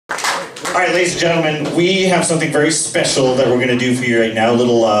All right, ladies and gentlemen, we have something very special that we're going to do for you right now, a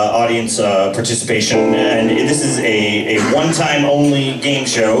little audience participation, and this is a one-time only game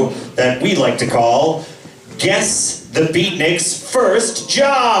show that we like to call Guess the Beatniks' First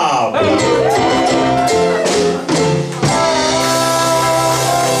Job!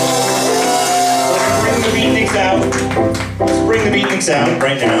 Bring the Beatniks out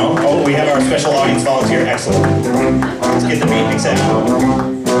right now. Oh, we have our special audience volunteer. Excellent. Let's get the Beatniks out.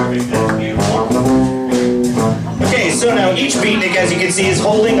 Okay, so now each Beatnik, as you can see, is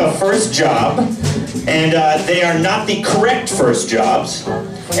holding a first job, and they are not the correct first jobs.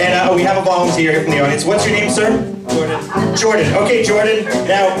 And we have a volunteer here from the audience. What's your name, sir? Jordan. Jordan. Okay, Jordan.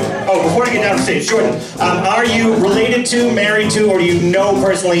 Now, before I get down to stage, Jordan, are you related to, married to, or do you know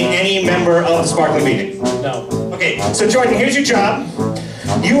personally any member of the Sparkling Beatnik? No. Okay, so Jordan, here's your job.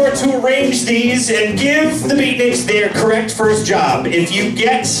 You are to arrange these and give the Beatniks their correct first job. If you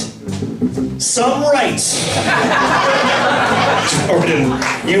get some right, Jordan,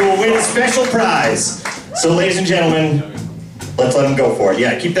 you will win a special prize. So, ladies and gentlemen, let's let them go for it.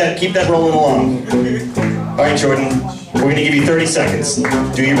 Yeah, keep that rolling along. All right, Jordan, we're going to give you 30 seconds.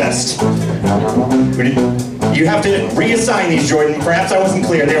 Do your best. You have to reassign these, Jordan. Perhaps I wasn't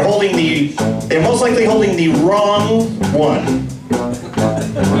clear. They're most likely holding the wrong one.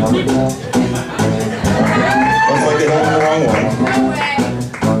 Looks like they're holding the wrong one.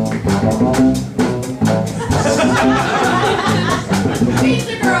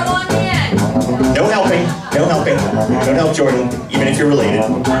 No helping. No helping. Don't help Jordan, even if you're related.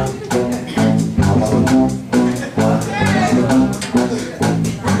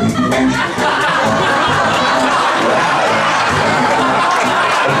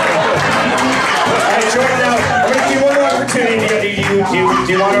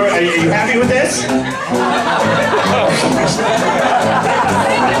 Are you happy with this?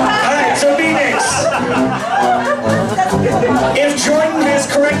 Alright, so Beatniks. If Jordan has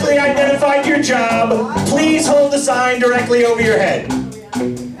correctly identified your job, please hold the sign directly over your head.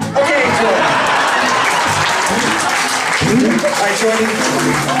 Okay, Jordan. Alright,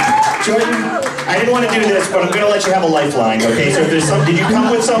 Jordan, I didn't want to do this, but I'm going to let you have a lifeline, okay? So if there's did you come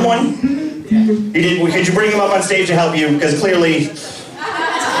with someone? You did? Could you bring them up on stage to help you? Because clearly,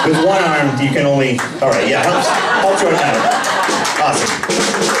 with one arm, you can only... All right, yeah, help Jordan out. Awesome.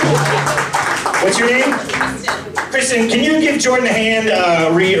 What's your name? Kristen, can you give Jordan a hand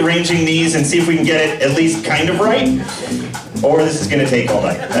rearranging these and see if we can get it at least kind of right? Or this is going to take all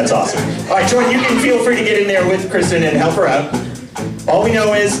night. That's awesome. All right, Jordan, you can feel free to get in there with Kristen and help her out. All we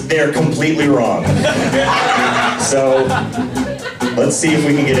know is they're completely wrong. So, let's see if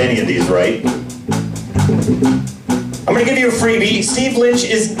we can get any of these right. I'm going to give you a freebie. Steve Lynch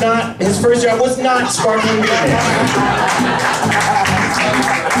is not, his first job was not Sparkling Beatniks.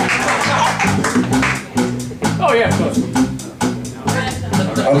 Oh yeah, of course.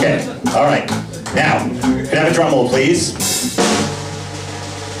 Okay, all right. Now, can I have a drum roll, please?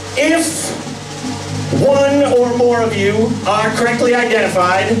 If one or more of you are correctly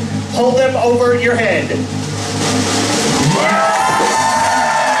identified, hold them over your head.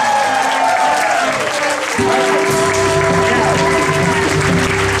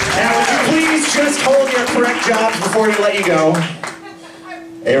 Just hold your correct jobs before we let you go.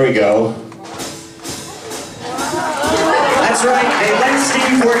 There we go. That's right, they let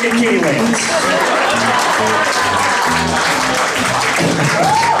Steve work in Kittyland.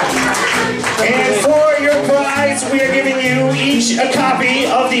 And for your prize, we are giving you each a copy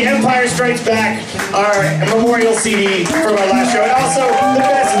of The Empire Strikes Back, our memorial CD from our last show, and also The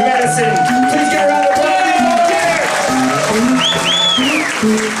Best Medicine. Please give a round of applause.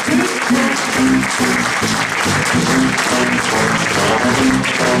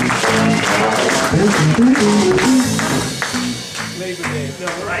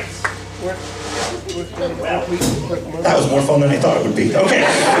 That was more fun than I thought it would be. Okay.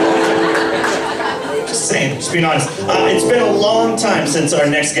 Just saying, just being honest. It's been a long time since our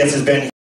next guest has been